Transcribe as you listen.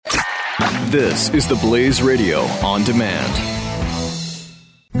This is the Blaze Radio on demand.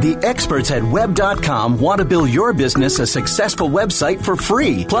 The experts at Web.com want to build your business a successful website for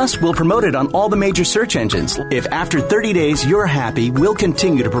free. Plus, we'll promote it on all the major search engines. If after 30 days you're happy, we'll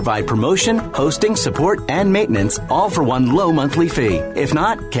continue to provide promotion, hosting, support, and maintenance, all for one low monthly fee. If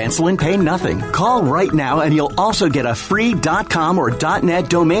not, cancel and pay nothing. Call right now and you'll also get a free .com or .net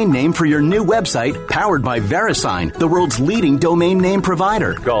domain name for your new website, powered by VeriSign, the world's leading domain name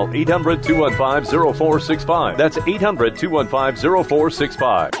provider. Call 800-215-0465. That's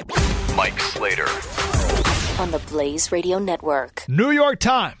 800-215-0465. Mike Slater on the Blaze Radio Network. New York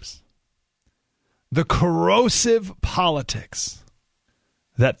Times. The corrosive politics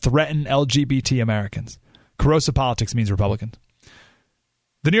that threaten LGBT Americans. Corrosive politics means Republicans.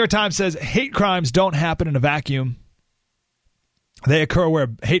 The New York Times says hate crimes don't happen in a vacuum. They occur where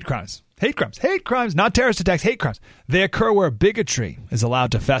hate crimes, not terrorist attacks, hate crimes. They occur where bigotry is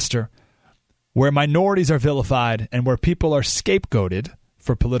allowed to fester, where minorities are vilified, and where people are scapegoated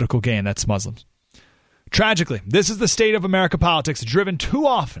for political gain. That's Muslims. Tragically, this is the state of American politics, driven too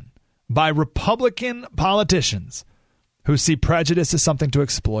often by Republican politicians who see prejudice as something to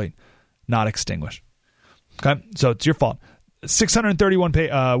exploit, not extinguish. Okay, so it's your fault.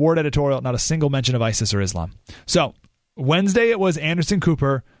 631 word editorial, not a single mention of ISIS or Islam. So Wednesday, it was Anderson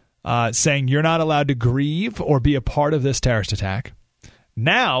Cooper saying you're not allowed to grieve or be a part of this terrorist attack.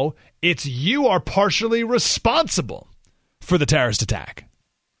 Now it's you are partially responsible for the terrorist attack.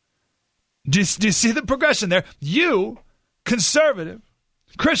 Do you see the progression there? You, conservative,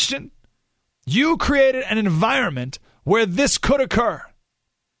 Christian, you created an environment where this could occur.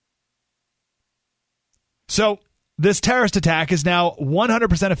 So this terrorist attack has now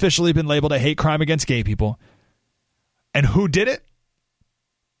 100% officially been labeled a hate crime against gay people. And who did it?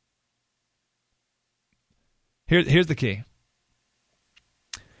 Here's the key.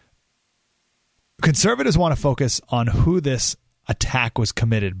 Conservatives want to focus on who this attack was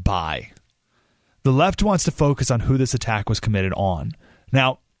committed by. The left wants to focus on who this attack was committed on.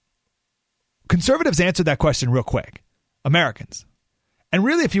 Now, conservatives answered that question real quick. Americans. And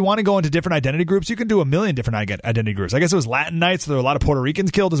really, if you want to go into different identity groups, you can do a million different identity groups. I guess it was Latin nights. There were a lot of Puerto Ricans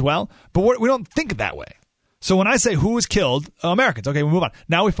killed as well. But we don't think that way. So when I say who was killed, Americans. Okay, we move on.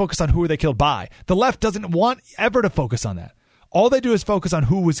 Now we focus on who they killed by. The left doesn't want ever to focus on that. All they do is focus on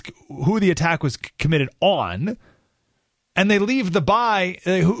who the attack was committed on, and they leave the by.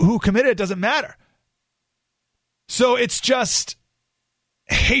 Who committed it doesn't matter. So it's just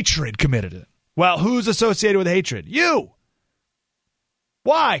hatred committed it. Well, who's associated with hatred? You.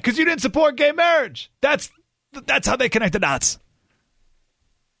 Why? Because you didn't support gay marriage. That's how they connect the dots.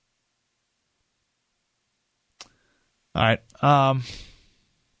 All right. I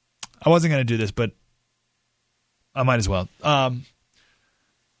wasn't going to do this, but I might as well. I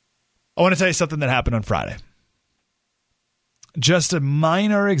want to tell you something that happened on Friday. Just a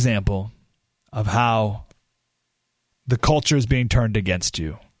minor example of how the culture is being turned against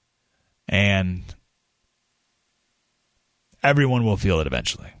you. And everyone will feel it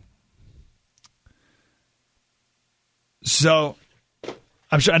eventually. So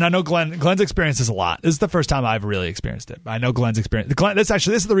I'm sure, and I know Glenn's experienced this a lot. This is the first time I've really experienced it. I know Glenn's experience. This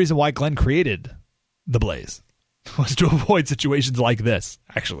is the reason why Glenn created The Blaze, was to avoid situations like this,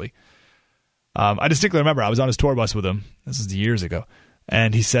 actually. I distinctly remember I was on his tour bus with him. This is years ago.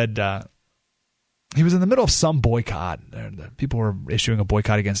 And he said he was in the middle of some boycott. People were issuing a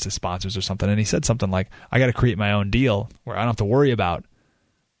boycott against his sponsors or something. And he said something like, I got to create my own deal where I don't have to worry about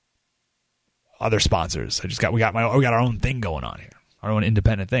other sponsors. We got our own thing going on here, our own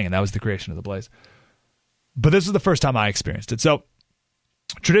independent thing. And that was the creation of The Blaze. But this is the first time I experienced it. So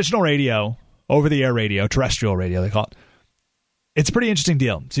traditional radio, over-the-air radio, terrestrial radio, they call it. It's a pretty interesting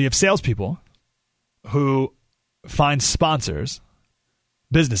deal. So you have salespeople who find sponsors,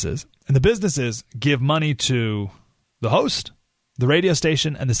 businesses, and the businesses give money to the host, the radio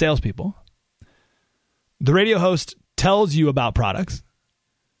station, and the salespeople. The radio host tells you about products.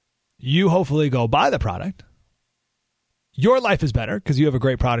 You hopefully go buy the product. Your life is better because you have a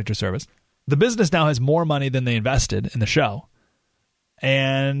great product or service. The business now has more money than they invested in the show.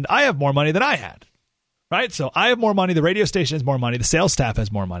 And I have more money than I had, right? So I have more money. The radio station has more money. The sales staff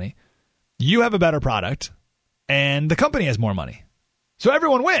has more money. You have a better product, and the company has more money. So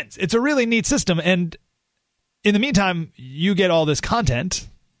everyone wins. It's a really neat system. And in the meantime, you get all this content,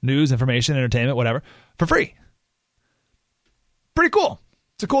 news, information, entertainment, whatever, for free. Pretty cool.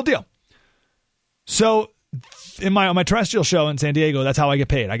 It's a cool deal. So on my terrestrial show in San Diego, that's how I get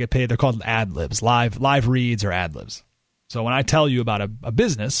paid. I get paid. They're called ad libs, live reads or ad libs. So when I tell you about a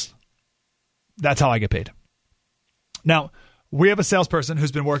business, that's how I get paid. Now, we have a salesperson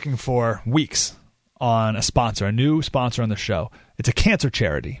who's been working for weeks on a new sponsor on the show. It's a cancer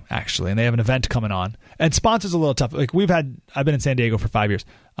charity, actually, and they have an event coming on. And sponsors a little tough. Like I've been in San Diego for 5 years.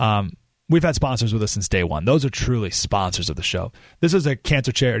 We've had sponsors with us since day one. Those are truly sponsors of the show. This is a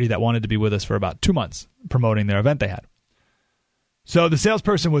cancer charity that wanted to be with us for about 2 months promoting their event they had. So the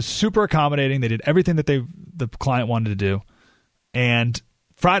salesperson was super accommodating. They did everything that the client wanted to do. And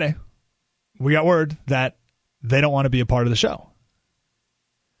Friday, we got word that they don't want to be a part of the show.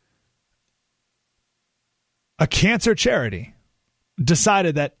 A cancer charity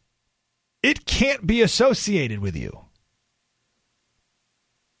decided that it can't be associated with you.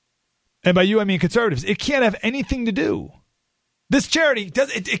 And by you, I mean conservatives. It can't have anything to do. This charity,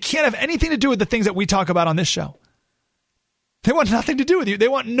 it can't have anything to do with the things that we talk about on this show. They want nothing to do with you. They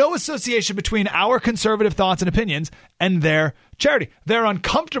want no association between our conservative thoughts and opinions and their charity. They're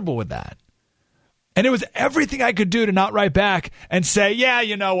uncomfortable with that. And it was everything I could do to not write back and say, yeah,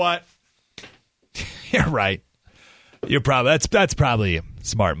 you know what? You're right. That's probably a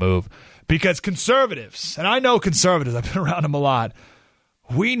smart move. Because conservatives, and I know conservatives, I've been around them a lot,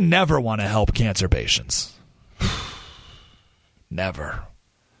 we never want to help cancer patients. Never.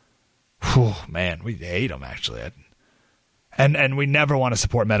 Whew, man, we hate them, actually. And we never want to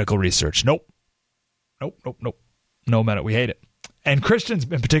support medical research. Nope. No matter. We hate it. And Christians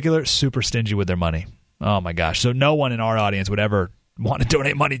in particular, super stingy with their money. Oh, my gosh. So no one in our audience would ever want to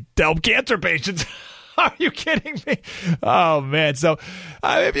donate money to help cancer patients. Are you kidding me? Oh, man. So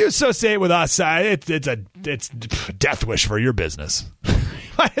if you associate with us, it's a death wish for your business.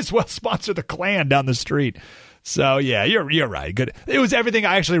 Might as well sponsor the Klan down the street. So, yeah, you're right. Good. It was everything.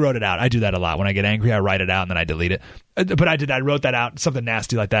 I actually wrote it out. I do that a lot. When I get angry, I write it out and then I delete it. But I wrote that out, something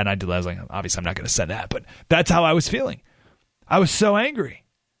nasty like that, and I did. I was like, obviously, I'm not going to send that. But that's how I was feeling. I was so angry.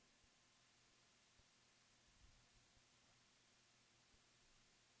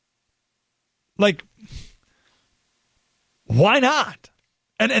 Like, why not?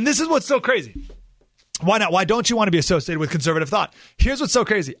 And this is what's so crazy. Why not? Why don't you want to be associated with conservative thought? Here's what's so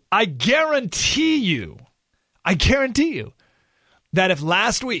crazy. I guarantee you that if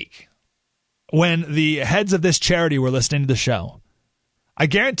last week, when the heads of this charity were listening to the show, I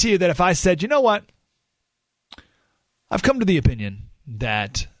guarantee you that if I said, you know what? I've come to the opinion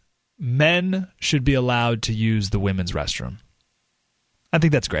that men should be allowed to use the women's restroom. I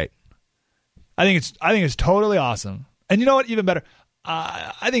think that's great. I think it's totally awesome. And you know what? Even better.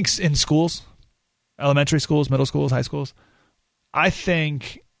 I think in schools, elementary schools, middle schools, high schools, I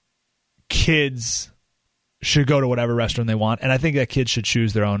think kids should go to whatever restroom they want, and I think that kids should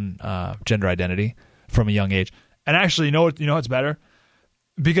choose their own gender identity from a young age. And actually, you know what's better?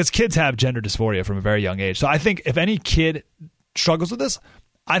 Because kids have gender dysphoria from a very young age. So I think if any kid struggles with this,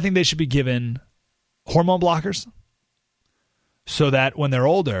 I think they should be given hormone blockers so that when they're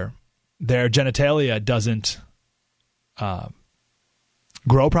older, their genitalia doesn't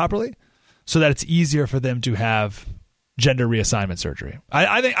grow properly, so that it's easier for them to have gender reassignment surgery.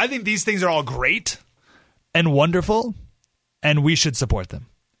 I think these things are all great and wonderful, and we should support them.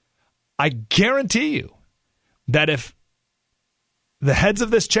 I guarantee you that if the heads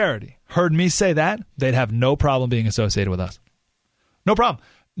of this charity heard me say that, they'd have no problem being associated with us. No problem.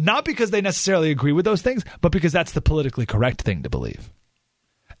 Not because they necessarily agree with those things, but because that's the politically correct thing to believe.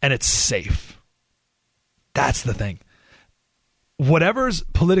 And it's safe. That's the thing. Whatever's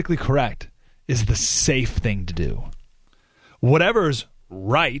politically correct is the safe thing to do. Whatever's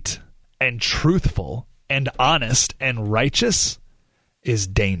right and truthful and honest and righteous is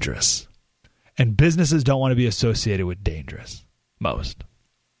dangerous. And businesses don't want to be associated with dangerous. Most.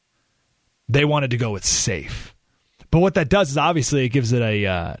 They wanted to go with safe. But what that does is obviously it gives it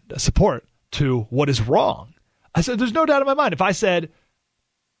a support to what is wrong. I said, there's no doubt in my mind. If I said,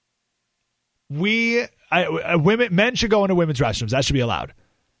 men should go into women's restrooms, that should be allowed,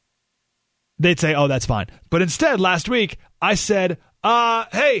 they'd say, oh, that's fine. But instead, last week, I said,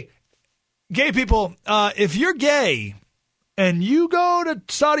 hey, gay people, if you're gay and you go to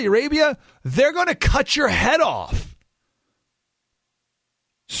Saudi Arabia, they're going to cut your head off.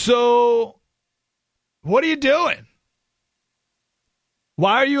 So what are you doing?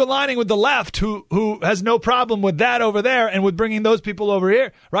 Why are you aligning with the left who has no problem with that over there and with bringing those people over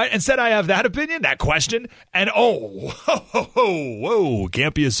here, right? Instead, I have that opinion, that question, and whoa,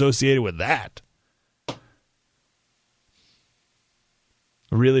 can't be associated with that.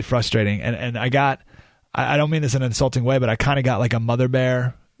 Really frustrating. And I don't mean this in an insulting way, but I kind of got like a mother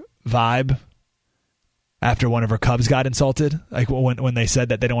bear vibe after one of her cubs got insulted, like when they said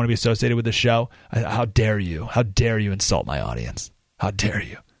that they don't want to be associated with the show. How dare you? How dare you insult my audience? How dare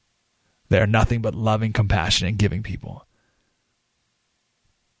you? They are nothing but loving, compassionate, and giving people.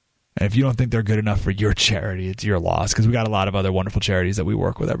 And if you don't think they're good enough for your charity, it's your loss, because we got a lot of other wonderful charities that we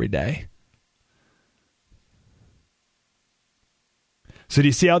work with every day. So do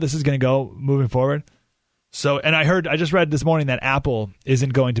you see how this is going to go moving forward? So, and I just read this morning that Apple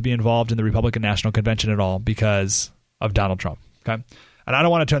isn't going to be involved in the Republican National Convention at all because of Donald Trump. Okay. And I don't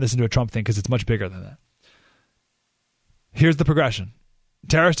want to turn this into a Trump thing because it's much bigger than that. Here's the progression.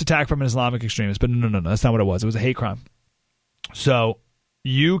 Terrorist attack from an Islamic extremist, but no, that's not what it was. It was a hate crime. So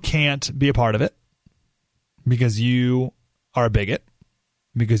you can't be a part of it because you are a bigot,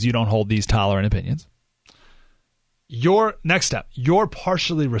 because you don't hold these tolerant opinions. Your next step, you're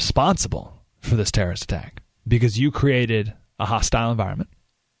partially responsible for this terrorist attack because you created a hostile environment.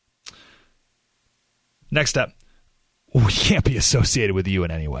 Next step, we can't be associated with you in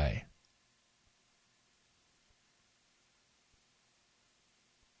any way.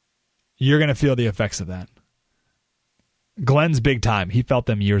 You're going to feel the effects of that. Glenn's big time. He felt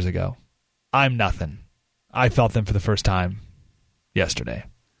them years ago. I'm nothing. I felt them for the first time yesterday.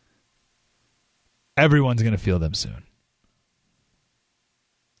 Everyone's going to feel them soon.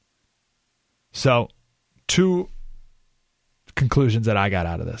 So, 2 conclusions that I got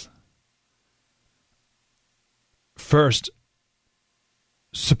out of this. First,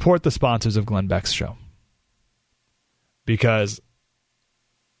 support the sponsors of Glenn Beck's show. Because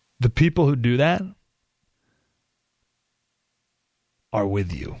the people who do that are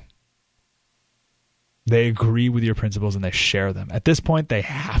with you. They agree with your principles and they share them. At this point, they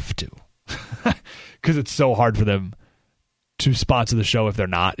have to. Because it's so hard for them to sponsor the show if they're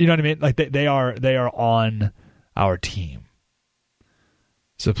not. You know what I mean? Like they are on our team.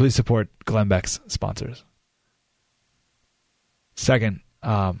 So please support Glenn Beck's sponsors. Second,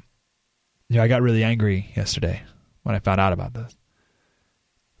 I got really angry yesterday when I found out about this.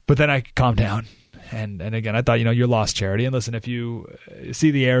 But then I calmed down. And again, I thought, you're lost, charity. And listen, if you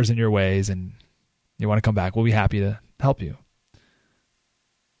see the errors in your ways and you want to come back, we'll be happy to help you.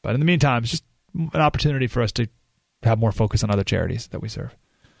 But in the meantime, it's just an opportunity for us to have more focus on other charities that we serve.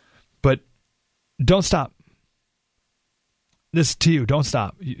 But don't stop. This to you, don't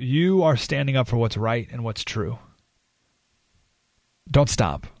stop. You are standing up for what's right and what's true. Don't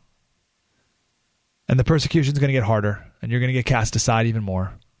stop. And the persecution is going to get harder, and you're going to get cast aside even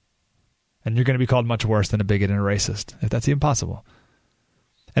more. And you're going to be called much worse than a bigot and a racist, if that's even possible.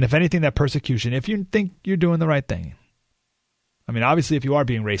 And if anything, that persecution, if you think you're doing the right thing, I mean, obviously, if you are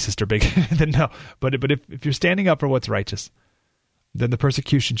being racist or bigoted, then no. But if you're standing up for what's righteous, then the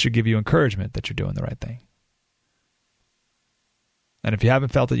persecution should give you encouragement that you're doing the right thing. And if you haven't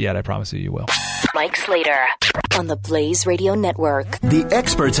felt it yet, I promise you will. Mike Slater on the Blaze Radio Network. The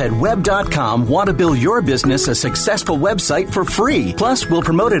experts at Web.com want to build your business a successful website for free. Plus, we'll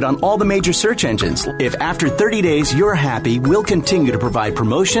promote it on all the major search engines. If after 30 days you're happy, we'll continue to provide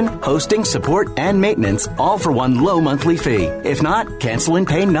promotion, hosting, support, and maintenance, all for one low monthly fee. If not, cancel and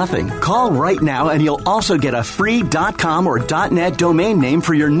pay nothing. Call right now and you'll also get a free .com or .net domain name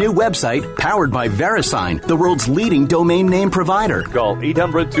for your new website, powered by VeriSign, the world's leading domain name provider. Call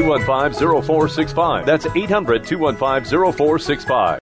 800-215-0465. That's 800-215-0465.